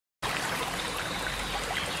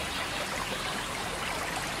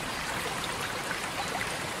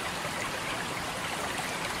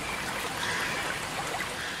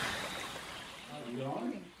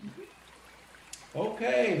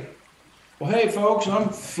Well, hey, folks, I'm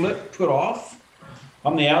Flip Putthoff.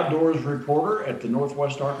 I'm the outdoors reporter at the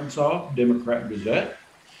Northwest Arkansas Democrat Gazette.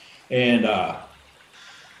 And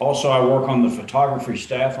also, I work on the photography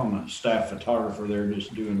staff. I'm a staff photographer there,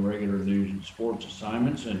 just doing regular news and sports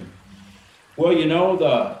assignments. And well,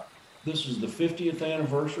 this is the 50th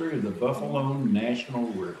anniversary of the Buffalo National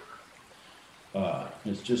River.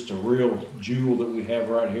 It's just a real jewel that we have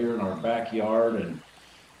right here in our backyard, and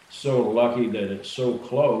so lucky that it's so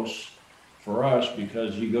close for us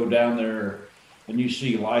because you go down there and you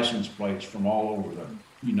see license plates from all over the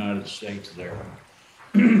United States there.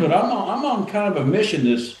 But I'm on kind of a mission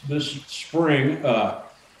this spring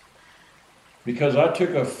because I took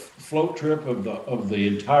a float trip of the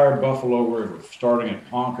entire Buffalo River, starting at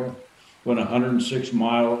Ponca, went 106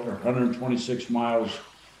 miles or 126 miles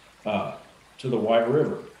to the White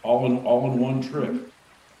River, all in one trip.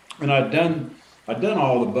 And I'd done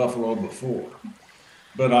all the Buffalo before,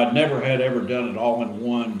 but I'd never had ever done it all in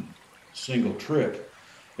one single trip.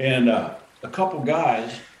 And a couple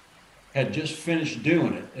guys had just finished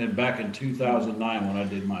doing it, and back in 2009 when I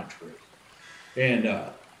did my trip.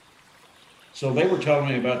 And so they were telling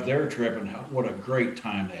me about their trip and what a great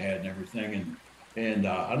time they had and everything. And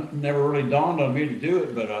I never really dawned on me to do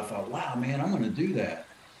it, but I thought, wow, man, I'm going to do that.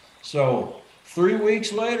 So 3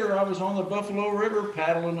 weeks later, I was on the Buffalo River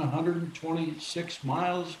paddling 126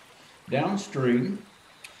 miles downstream.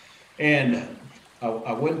 And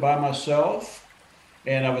I went by myself,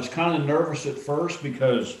 and I was kind of nervous at first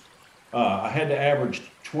because I had to average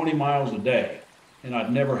 20 miles a day. And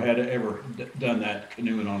I'd never had ever done that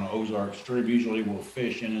canoeing on an Ozark stream. Usually we'll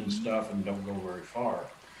fish in and stuff and don't go very far.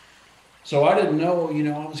 So I didn't know,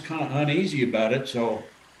 I was kind of uneasy about it. So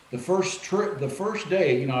the first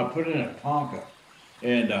day, I put in at Ponca.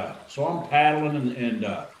 And so I'm paddling, and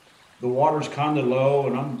the water's kind of low,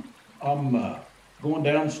 and I'm going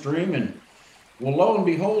downstream. And well, lo and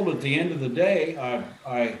behold, at the end of the day,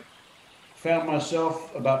 I found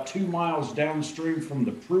myself about 2 miles downstream from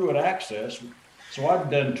the Pruitt access. So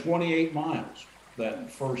I'd done 28 miles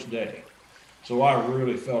that first day. So I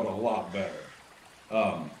really felt a lot better.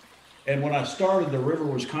 And when I started, the river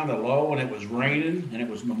was kind of low, and it was raining, and it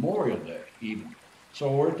was Memorial Day even.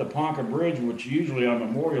 So we're at the Ponca Bridge, which usually on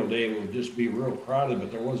Memorial Day it would just be real crowded,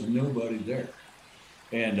 but there was nobody there.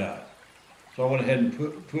 And so I went ahead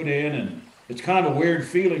and put in, and it's kind of a weird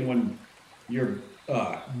feeling when your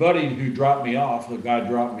buddy who dropped me off, the guy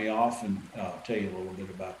dropped me off, and I'll tell you a little bit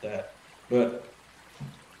about that. But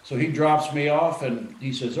so he drops me off, and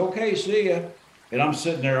he says, "Okay, see ya." And I'm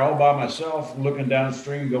sitting there all by myself, looking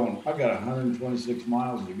downstream, going, "I got 126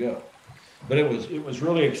 miles to go." But it was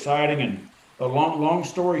really exciting. And a long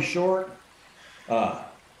story short,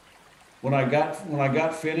 when I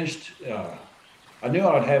got finished, I knew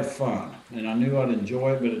I'd have fun and I knew I'd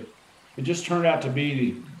enjoy it. But it just turned out to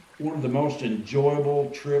be one of the most enjoyable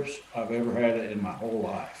trips I've ever had in my whole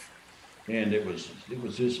life. And it was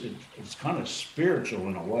kind of spiritual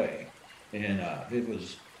in a way, and it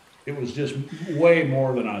was just way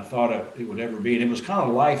more than I thought it would ever be. And it was kind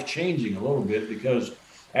of life changing a little bit, because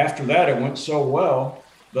after that it went so well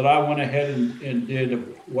that I went ahead and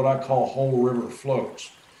did what I call whole river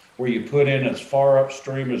floats, where you put in as far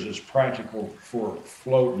upstream as is practical for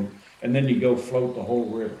floating, and then you go float the whole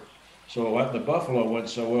river. So the Buffalo went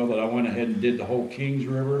so well that I went ahead and did the whole Kings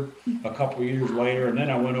River a couple of years later, and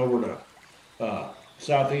then I went over to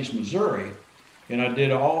southeast Missouri, and I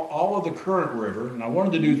did all of the Current River, and I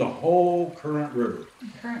wanted to do the whole Current River.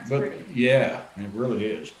 Current's But pretty. yeah, it really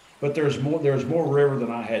is. But there's more river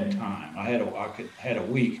than I had time. I had a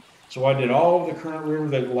week, so I did all of the Current River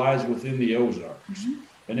that lies within the Ozarks,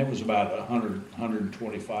 and it was about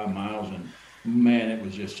 125 miles, and man, it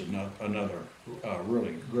was just another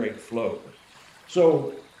really great float.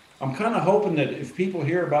 So I'm kind of hoping that if people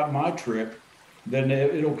hear about my trip, then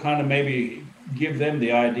it'll kind of maybe give them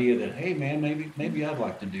the idea that, hey man, maybe I'd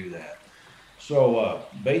like to do that. So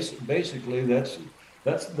basically that's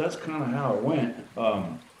kind of how it went.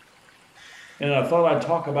 And I thought I'd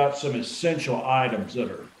talk about some essential items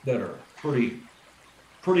that are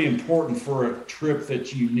pretty important for a trip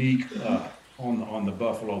that's unique on the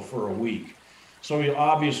Buffalo for a week. So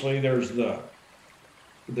obviously there's the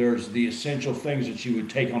essential things that you would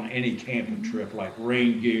take on any camping trip, like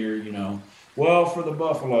rain gear. Well, for the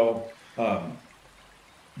Buffalo,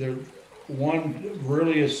 there one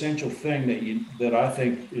really essential thing that I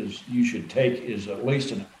think you should take is at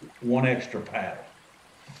least one extra paddle,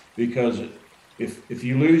 because if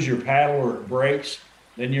you lose your paddle or it breaks,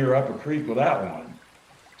 then you're up a creek without one.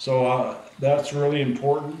 So that's really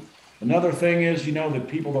important. Another thing is, the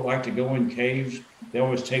people that like to go in caves, they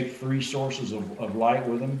always take 3 sources of light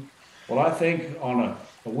with them. Well, I think on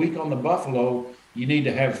a week on the buffalo, you need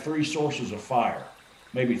to have three sources of fire,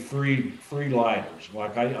 maybe three lighters.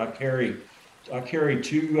 Like I carry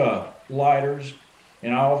two lighters,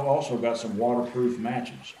 and I've also got some waterproof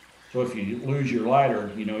matches. So if you lose your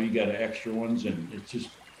lighter, you got extra ones, and it's just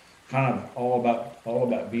kind of all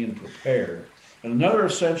about being prepared. And another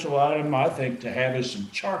essential item I think to have is some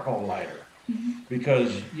charcoal lighter,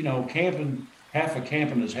 because camping, half of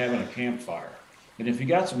camping is having a campfire, and if you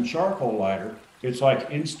got some charcoal lighter, it's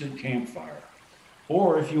like instant campfire.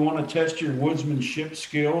 Or if you want to test your woodsmanship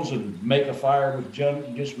skills and make a fire with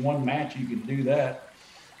just one match, you can do that.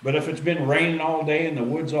 But if it's been raining all day and the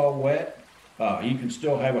wood's all wet, you can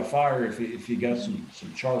still have a fire if you got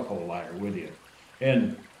some charcoal lighter with you.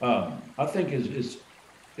 And I think is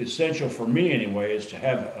essential for me anyway is to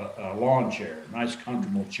have a lawn chair, a nice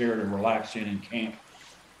comfortable chair to relax in and camp.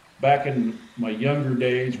 Back in my younger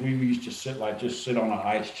days, we used to just sit on an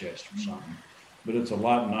ice chest or something. But it's a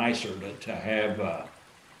lot nicer to have,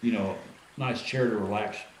 nice chair to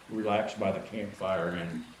relax by the campfire.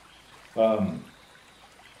 And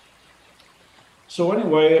so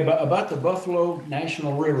anyway, about the Buffalo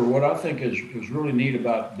National River, what I think is really neat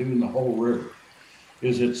about doing the whole river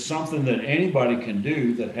is it's something that anybody can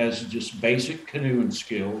do that has just basic canoeing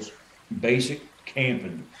skills, basic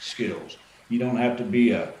camping skills. You don't have to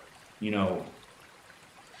be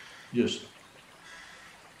just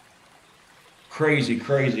crazy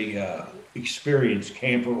experienced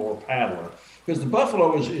camper or paddler, because the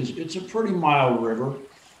Buffalo it's a pretty mild river.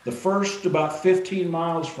 The first about 15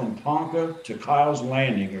 miles from Ponca to Kyle's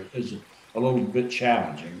Landing is a little bit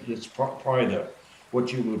challenging. It's probably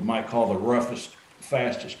what you might call the roughest,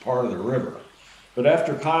 fastest part of the river. But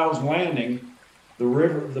after Kyle's Landing,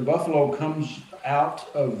 the Buffalo comes out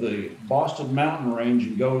of the Boston Mountain Range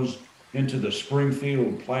and goes into the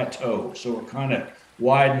Springfield Plateau. So it kind of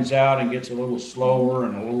widens out and gets a little slower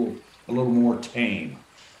and a little more tame.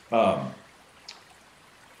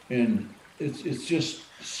 And it's just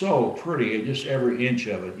so pretty, just every inch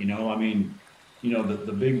of it,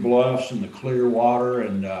 the big bluffs and the clear water.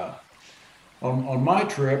 And on my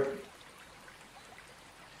trip,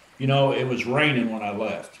 it was raining when I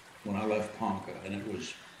left Ponca, and it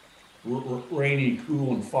was rainy,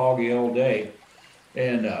 cool, and foggy all day.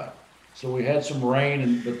 And so we had some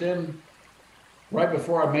rain, but then right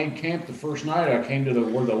before I made camp the first night, I came to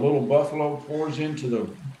where the Little Buffalo pours into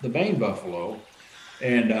the main Buffalo,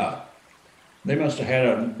 and they must have had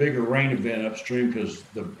a bigger rain event upstream, because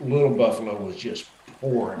the Little Buffalo was just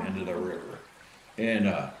pouring into the river.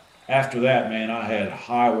 And after that, man, I had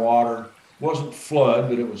high water. It wasn't flood,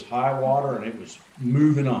 but it was high water, and it was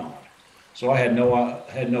moving on. So I had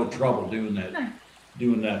no trouble doing that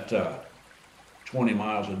 20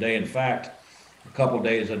 miles a day. In fact, a couple of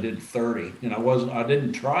days I did 30, and I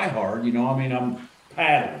didn't try hard, I'm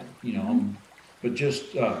paddling, but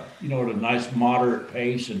just, at a nice moderate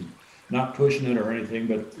pace and not pushing it or anything,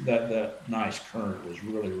 but that nice current was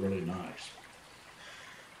really, really nice.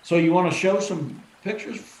 So you want to show some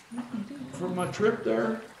pictures from my trip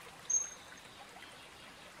there?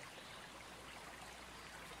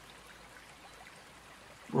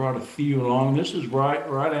 Brought a few along. This is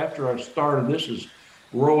right after I started. This is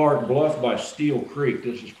Roark Bluff by Steel Creek.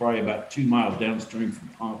 This is probably about 2 miles downstream from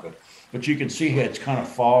Ponca. But you can see it's kind of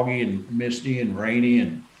foggy and misty and rainy,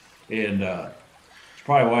 and it's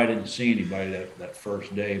probably why I didn't see anybody that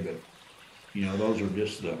first day. But those are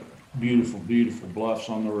just the beautiful, beautiful bluffs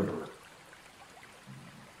on the river.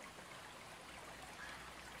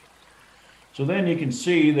 So then you can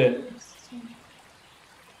see that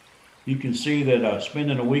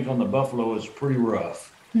spending a week on the Buffalo is pretty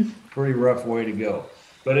rough way to go.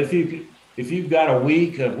 But if you've got a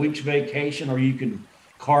week's vacation, or you can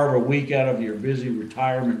carve a week out of your busy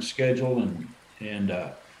retirement schedule, and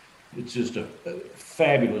it's just a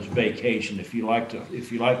fabulous vacation. If you like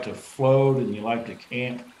to float and you like to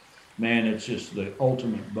camp, man, it's just the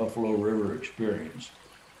ultimate Buffalo River experience.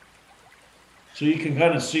 So you can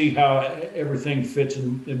kind of see how everything fits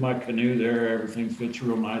in my canoe there. Everything fits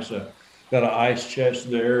real nice. I've got an ice chest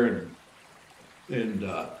there, and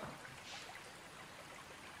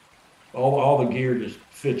all the gear just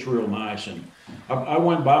fits real nice. And I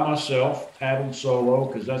went by myself, paddled solo,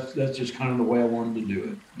 because that's just kind of the way I wanted to do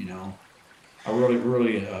it. I really,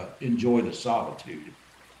 really enjoy the solitude.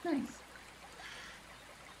 Nice.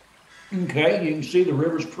 Okay, you can see the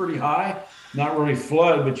river's pretty high. Not really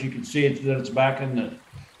flooded, but you can see that it's back in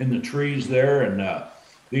the trees there. And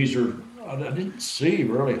these are, I didn't see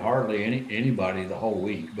really hardly anybody the whole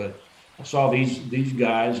week, but I saw these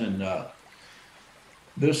guys, and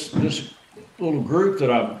this little group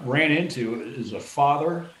that I ran into is a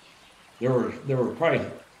father there were probably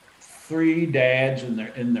three dads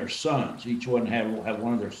and their sons. Each one had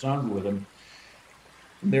one of their sons with them.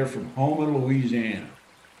 They're from home in Louisiana.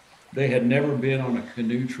 They had never been on a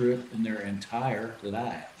canoe trip in their entire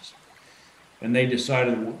lives. And they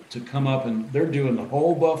decided to come up, and they're doing the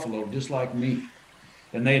whole Buffalo just like me.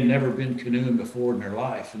 And they had never been canoeing before in their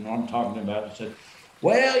life. And I'm talking about it, said,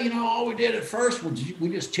 well, all we did at first was we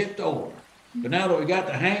just tipped over. But now that we got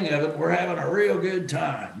the hang of it, we're having a real good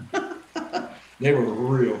time. They were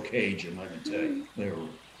real Cajun, let me tell you.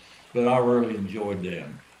 But I really enjoyed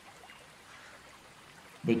them.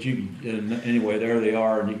 But anyway, there they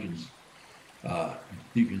are, and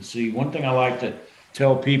you can see. One thing I like to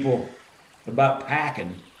tell people about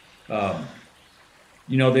packing,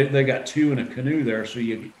 they got two in a canoe there, so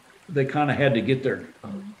they kind of had to get their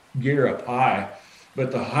gear up high.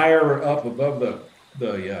 But the higher up above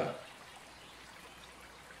the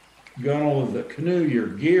gunnel of the canoe your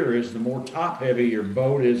gear is, the more top heavy your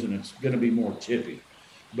boat is, and it's going to be more tippy.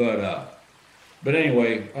 But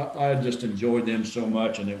anyway, I just enjoyed them so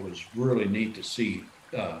much, and it was really neat to see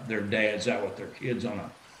their dads out with their kids on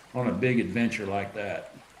a big adventure like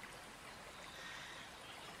that.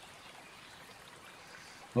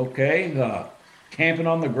 Okay, camping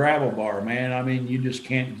on the gravel bar, man. I mean, you just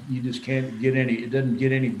can't get any. It doesn't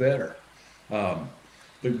get any better. And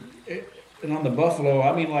on the Buffalo,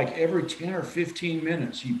 I mean, like every 10 or 15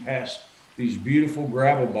 minutes, you pass these beautiful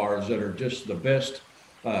gravel bars that are just the best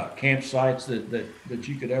campsites that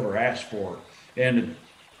you could ever ask for. And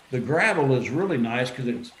the gravel is really nice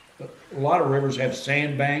because a lot of rivers have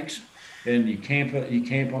sand banks, and you camp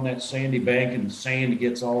on that sandy bank, and the sand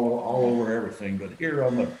gets all over everything. But here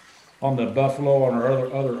on the Buffalo, on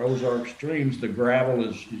our other Ozark streams, the gravel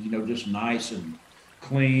is just nice and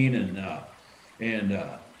clean, and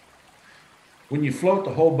when you float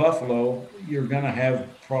the whole Buffalo, you're going to have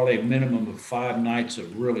probably a minimum of 5 nights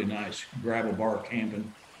of really nice gravel bar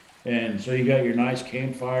camping. And so you got your nice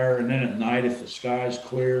campfire, and then at night, if the sky's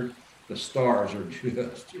clear, the stars are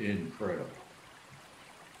just incredible.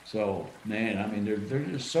 So, man, I mean, there's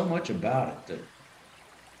just so much about it that.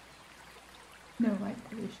 No light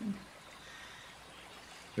pollution.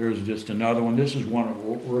 There's just another one. This is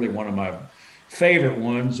really one of my favorite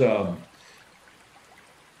ones.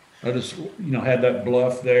 I just, had that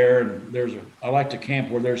bluff there, and I like to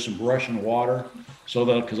camp where there's some rushing water,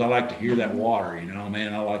 because I like to hear that water,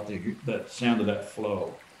 man, I like to hear that sound of that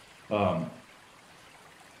flow. And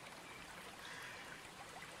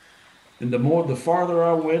the farther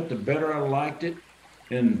I went, the better I liked it.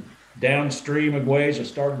 And downstream of ways, I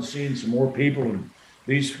started seeing some more people, and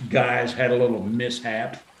these guys had a little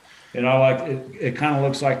mishap. And I like it. It kind of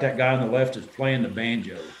looks like that guy on the left is playing the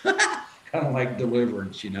banjo. Kind of like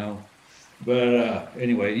Deliverance, But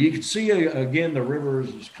anyway, you can see again the river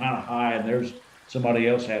is kind of high, and there's somebody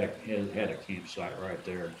else had a campsite right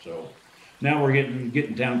there. So now we're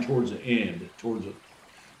getting down towards the end,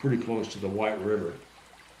 pretty close to the White River.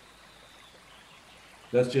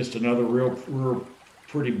 That's just another real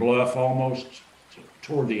pretty bluff, almost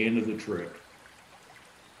toward the end of the trip.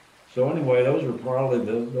 So anyway, those are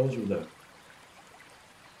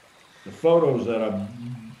the photos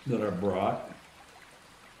that I brought.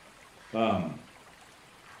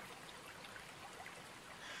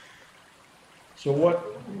 So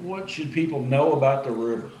what should people know about the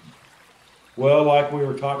river? Well, like we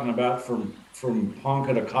were talking about, from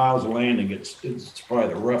Ponca to Kyle's Landing, it's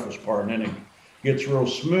probably the roughest part, and then it gets real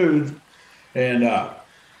smooth. And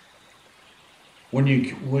when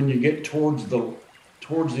you get towards the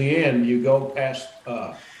end, you go past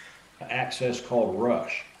access called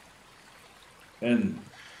Rush. And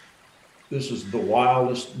this is the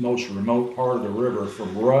wildest, most remote part of the river.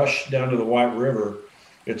 From Rush down to the White River,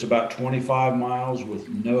 it's about 25 miles with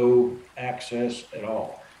no access at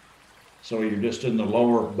all. So you're just in the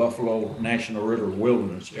lower Buffalo National River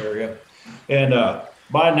Wilderness area. And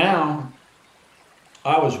by now,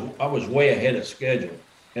 I was way ahead of schedule.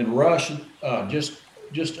 And Rush,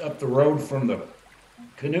 just up the road from the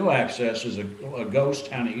canoe access, is a ghost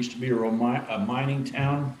town. It used to be a mining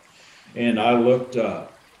town. And I went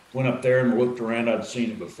up there and looked around. I'd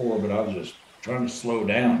seen it before, but I was just trying to slow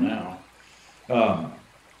down now.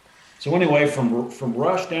 So anyway, from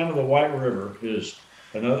Rush down to the White River is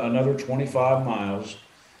another 25 miles.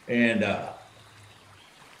 And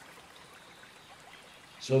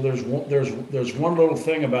so there's one little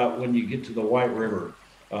thing about when you get to the White River.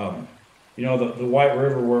 The White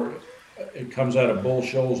River, where it comes out of Bull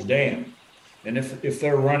Shoals Dam. And if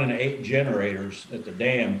they're running 8 generators at the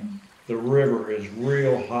dam, the river is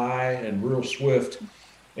real high and real swift.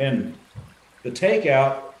 And the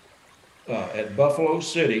takeout at Buffalo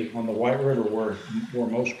City on the White River, where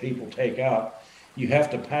most people take out, you have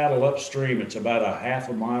to paddle upstream. It's about a half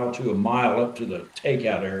a mile to a mile up to the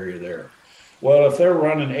takeout area there. Well, if they're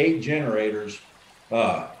running 8 generators,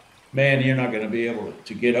 uh, man, you're not going to be able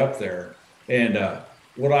to get up there. And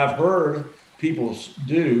what I've heard people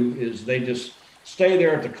do is they just stay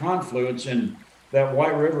there at the confluence, and that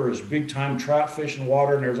White River is big time trout fishing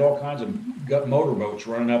water, and there's all kinds of motorboats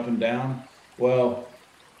running up and down. Well,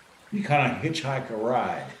 you kind of hitchhike a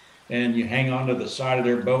ride and you hang on to the side of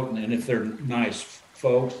their boat, and if they're nice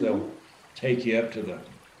folks, they'll take you up to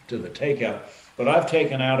the takeout. But I've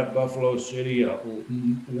taken out at Buffalo City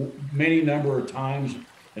many number of times,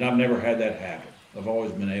 and I've never had that happen. I've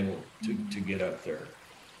always been able to get up there.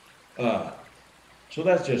 So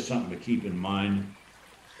that's just something to keep in mind.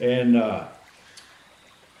 And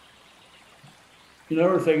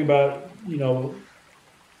another thing about,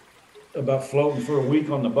 about floating for a week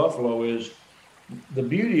on the Buffalo is the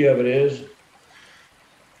beauty of it is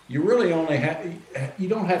you really only you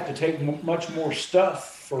don't have to take much more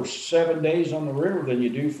stuff for 7 days on the river than you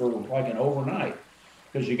do for like an overnight,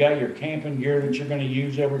 because you got your camping gear that you're going to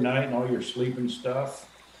use every night and all your sleeping stuff.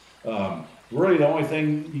 Really the only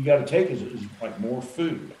thing you got to take is like more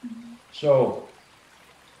food. So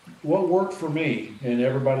what worked for me, and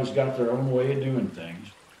everybody's got their own way of doing things,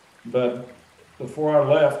 but before I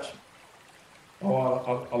left,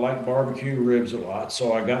 I like barbecue ribs a lot.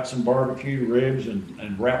 So I got some barbecue ribs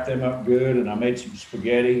and wrapped them up good, and I made some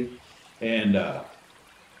spaghetti. And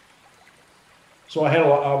so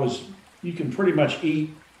you can pretty much eat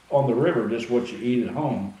on the river just what you eat at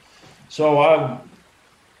home. So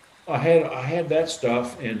I had that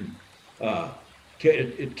stuff, and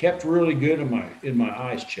it kept really good in my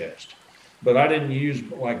ice chest. But I didn't use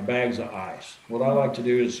like bags of ice. What I like to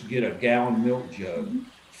do is get a gallon milk jug,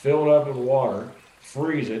 fill it up with water,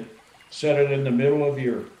 freeze it, set it in the middle of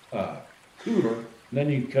your cooler, and then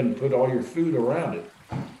you can put all your food around it.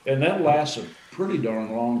 And that lasts a pretty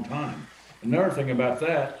darn long time. Another thing about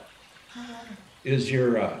that is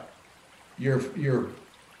your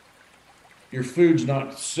food's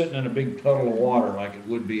not sitting in a big puddle of water like it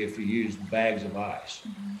would be if you used bags of ice.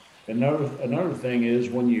 Another thing is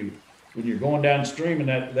when you're going downstream and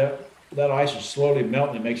that ice is slowly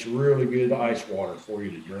melting, it makes really good ice water for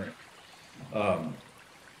you to drink.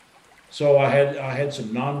 So I had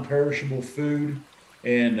some non-perishable food,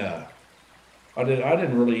 and I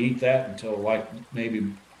didn't really eat that until like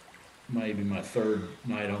maybe my third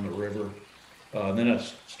night on the river. Then I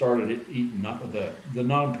started eating the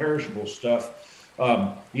non-perishable stuff.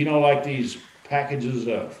 Like these packages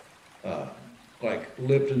of like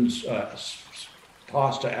Lipton's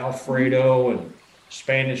pasta Alfredo and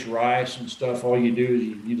Spanish rice and stuff. All you do is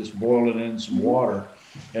you just boil it in some water,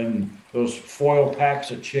 and those foil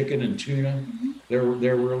packs of chicken and tuna, they're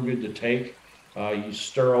real good to take. You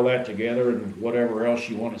stir all that together, and whatever else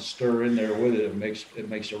you want to stir in there with it, it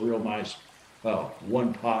makes a real nice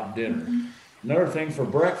one pot dinner. Another thing for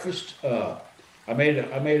breakfast, I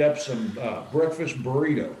made up some breakfast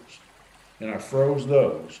burritos, and I froze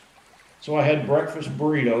those. So I had breakfast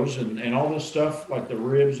burritos and all this stuff, like the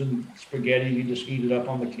ribs and spaghetti. You just heat it up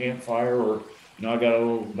on the campfire, or I got a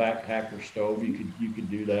little backpacker stove. You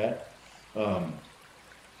could do that.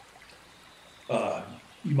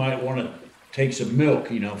 You might want to take some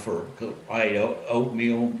milk, I ate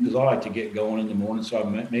oatmeal because I like to get going in the morning, so I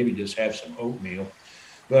maybe just have some oatmeal.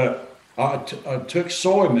 But I took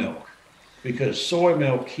soy milk because soy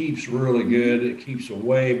milk keeps really good. It keeps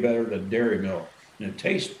way better than dairy milk, and it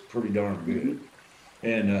tastes pretty darn good.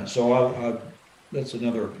 And so that's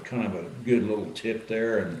another kind of a good little tip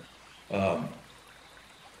there. And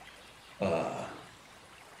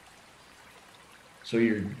so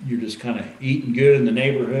you're just kind of eating good in the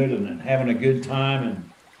neighborhood and then having a good time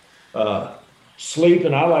and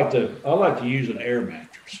sleeping. I like to use an air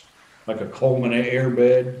mattress, like a Coleman air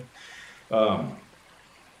bed. The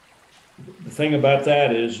thing about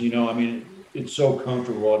that is, it's so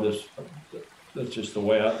comfortable. That's just the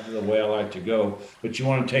way I like to go. But you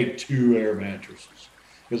want to take 2 air mattresses,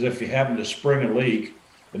 because if you happen to spring a leak,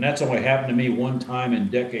 and that's only happened to me one time in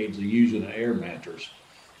decades of using an air mattress,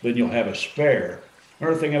 then you'll have a spare.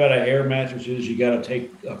 Another thing about an air mattress is you got to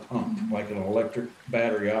take a pump, like an electric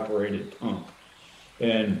battery operated pump.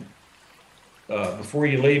 And before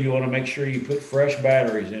you leave, you want to make sure you put fresh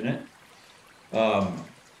batteries in it.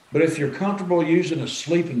 But if you're comfortable using a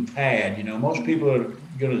sleeping pad, most people that are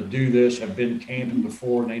going to do this have been camping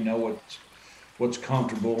before and they know what's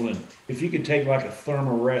comfortable. And if you could take like a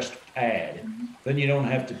thermarest pad, then you don't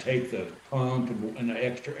have to take the pump and the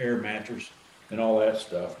extra air mattress and all that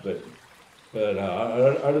stuff. But But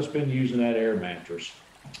I just been using that air mattress.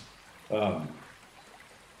 Um,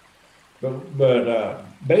 but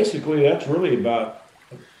basically, that's really about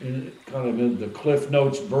kind of in the Cliff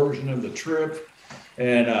Notes version of the trip.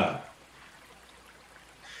 And I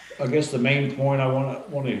guess the main point I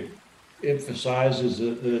want to emphasize is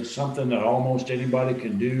that it's something that almost anybody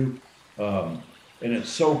can do. Um, and it's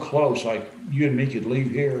so close, like you and me could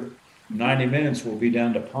leave here, 90 minutes, we'll be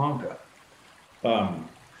down to Ponca. Um,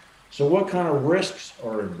 so what kind of risks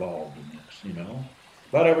are involved in this, you know?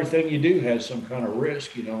 About everything you do has some kind of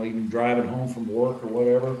risk, you know, even driving home from work or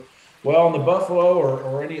whatever. Well, in the Buffalo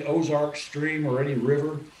or any Ozark stream or any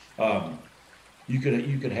river, um, you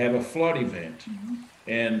could have a flood event.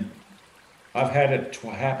 And I've had it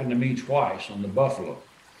happen to me twice on the Buffalo.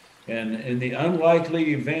 And in the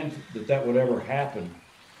unlikely event that that would ever happen,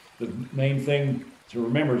 the main thing to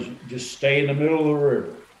remember is just stay in the middle of the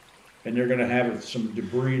river. And you're going to have some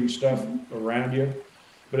debris and stuff around you.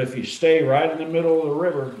 But if you stay right in the middle of the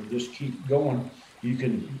river and just keep going, you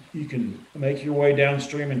can make your way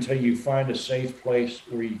downstream until you find a safe place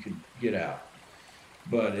where you can get out.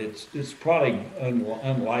 But it's probably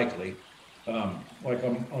unlikely. Like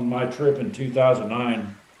on my trip in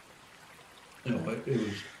 2009, you know, it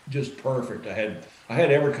was just perfect. I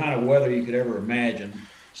had every kind of weather you could ever imagine,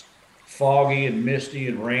 foggy and misty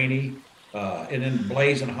and rainy, and then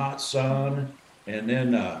blazing hot sun. And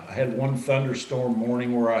then I had one thunderstorm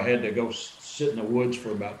morning where I had to go sit in the woods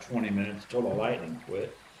for about 20 minutes until the lightning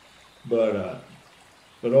quit. But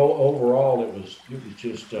overall, it was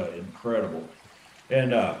just incredible.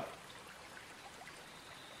 And a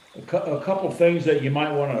couple things that you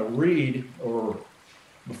might want to read or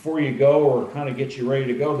before you go or kind of get you ready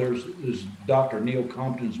to go. There's Dr. Neil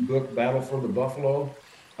Compton's book, Battle for the Buffalo.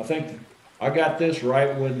 I think I got this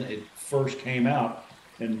right when it first came out,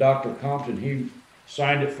 and Dr. Compton, he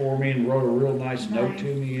signed it for me and wrote a real nice note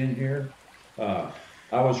to me in here. I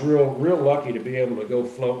was real lucky to be able to go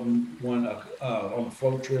floating on a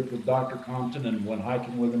float trip with Dr. Compton and went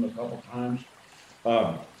hiking with him a couple times.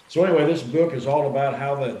 So anyway, this book is all about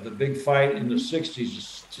how the big fight in the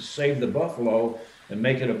 60s to save the buffalo and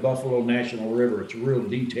make it a Buffalo National River. It's a real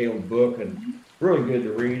detailed book and really good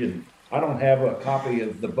to read. And I don't have a copy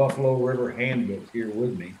of the Buffalo River Handbook here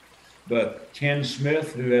with me, but Ken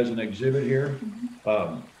Smith, who has an exhibit here,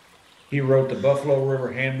 he wrote the Buffalo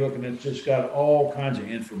River Handbook, and it's just got all kinds of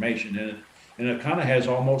information in it. And it kind of has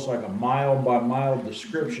almost like a mile by mile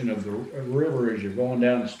description of the river as you're going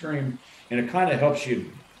down the stream. And it kind of helps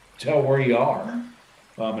you tell where you are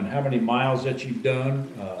and how many miles that you've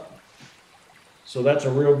done. So that's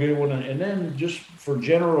a real good one. And then just for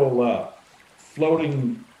general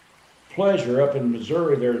floating pleasure up in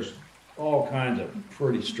Missouri, there's all kinds of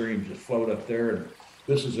pretty streams that float up there. And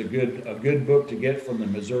this is a good book to get from the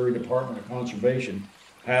Missouri Department of Conservation,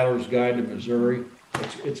 Paddler's Guide to Missouri.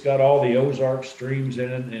 It's got all the Ozark streams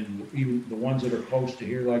in it, and even the ones that are close to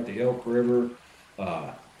here, like the Elk River,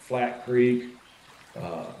 Flat Creek,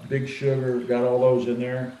 Big Sugar, got all those in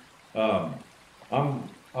there. I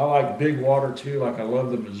like big water too, like I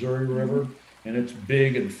love the Missouri River, and it's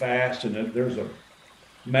big and fast, and there's a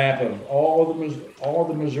map of all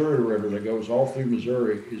the Missouri River that goes all through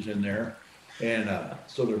Missouri is in there. And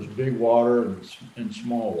so there's big water and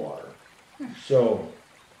small water. So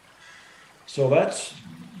that's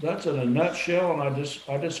in a nutshell, and I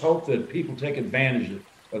just hope that people take advantage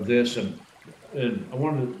of this. And I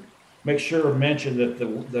wanted to make sure to mention that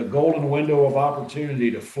the golden window of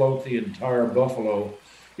opportunity to float the entire Buffalo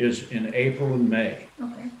is in April and May,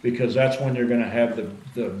 because that's when you're going to have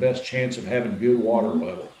the best chance of having good water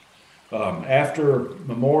level. After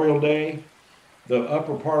Memorial Day, the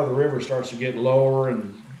upper part of the river starts to get lower,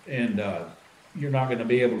 and you're not going to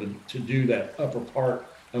be able to do that upper part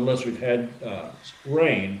unless we've had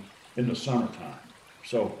rain in the summertime.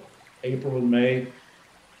 So April and May,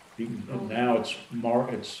 now it's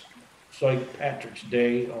St. Patrick's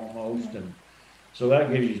Day almost, and so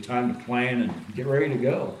that gives you time to plan and get ready to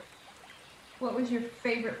go. What was your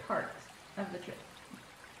favorite part of the trip?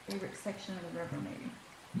 Favorite section of the river, maybe?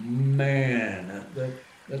 Man,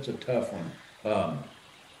 that's a tough one.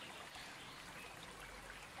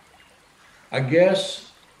 I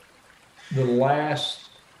guess the last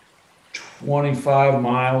 25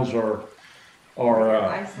 miles are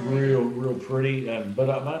real pretty, but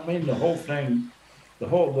I mean the whole thing, the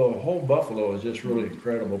whole Buffalo is just really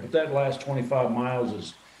incredible. But that last 25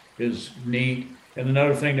 miles is neat. And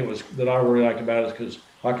another thing that I really liked about it is because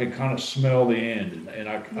I could kind of smell the end, and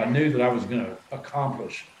I knew that I was going to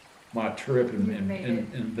accomplish my trip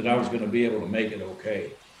and that I was going to be able to make it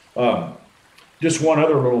okay. Just one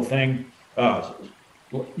other little thing.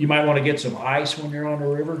 You might want to get some ice when you're on the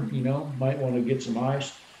river, you know, might want to get some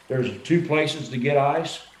ice. There's 2 places to get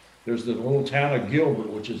ice. There's the little town of Gilbert,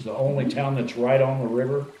 which is the only town that's right on the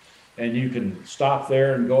river. And you can stop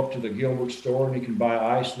there and go up to the Gilbert store and you can buy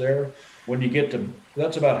ice there. When you get to,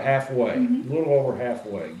 that's about halfway, a little over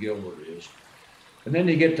halfway, Gilbert is. And then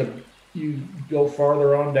you go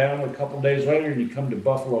farther on down a couple days later and you come to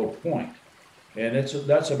Buffalo Point. And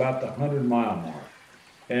that's about the 100-mile mark.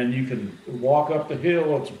 And you can walk up the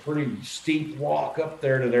hill. It's a pretty steep walk up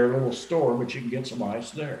there to their little store, but you can get some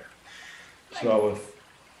ice there. So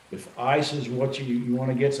if ice is what you want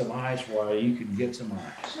to get some ice, why you can get some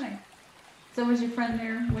ice. Nice. So was your friend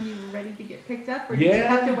there when you were ready to get picked up, or did you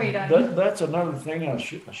have to wait on him? That's another thing I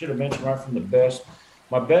should have mentioned right from the best.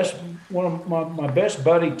 One of my best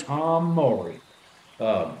buddy, Tom Maury.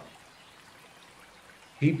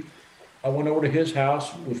 I went over to his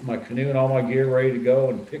house with my canoe and all my gear ready to go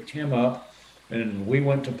and picked him up. And we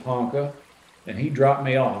went to Ponca and he dropped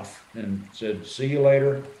me off and said, see you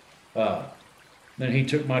later. Then he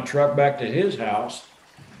took my truck back to his house.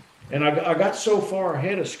 And I got so far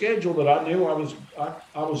ahead of schedule that I knew I was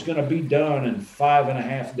going to be done in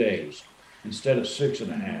 5.5 days instead of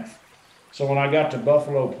 6.5. So when I got to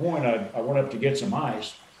Buffalo Point, I went up to get some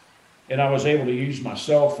ice and I was able to use my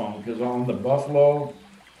cell phone because on the Buffalo,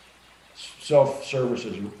 self-service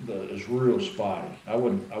is real spotty. I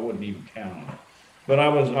wouldn't even count on it. But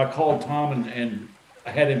I called Tom and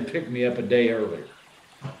I had him pick me up a day earlier.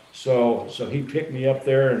 So he picked me up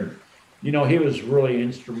there and, you know, he was really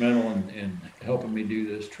instrumental in helping me do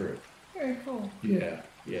this trip. Very cool. Yeah.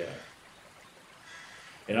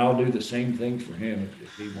 And I'll do the same thing for him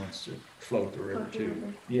if he wants to float the river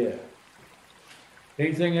too. Yeah.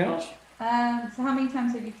 Anything else? So how many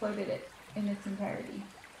times have you floated it in its entirety?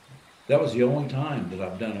 That was the only time that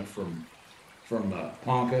I've done it from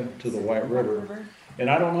Ponca to the White River. And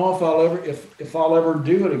I don't know if I'll ever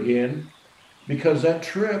do it again, because that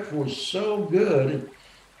trip was so good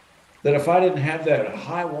that if I didn't have that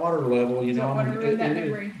high water level, you know,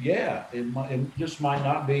 it just might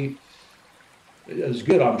not be as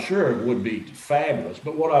good. I'm sure it would be fabulous.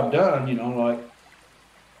 But what I've done, you know, like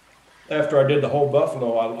after I did the whole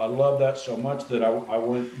Buffalo, I love that so much that I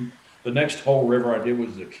went. The next whole river I did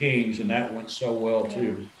was the Kings, and that went so well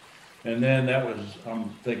too. And then I'm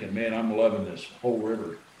thinking, man, I'm loving this whole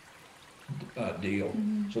river deal.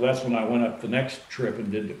 So that's when I went up the next trip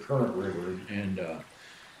and did the Current River. And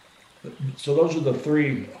so those are the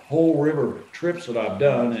 3 whole river trips that I've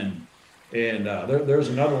done. And there's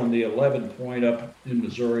another one, the 11 Point up in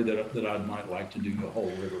Missouri that I might like to do the whole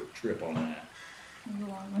river trip on that. That's a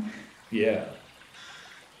long one. Yeah.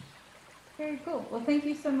 Very cool. Well, thank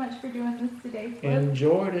you so much for doing this today, Flip.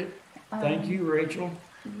 Enjoyed it. Thank you, Rachel.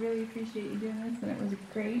 Really appreciate you doing this, and it was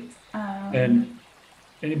great. And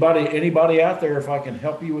anybody out there, if I can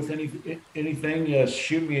help you with anything,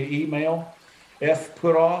 shoot me an email,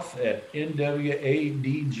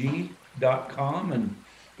 fputthoff@nwadg.com. And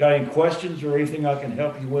got any questions or anything I can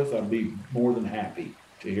help you with, I'd be more than happy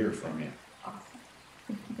to hear from you. Awesome.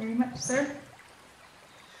 Thank you very much, sir.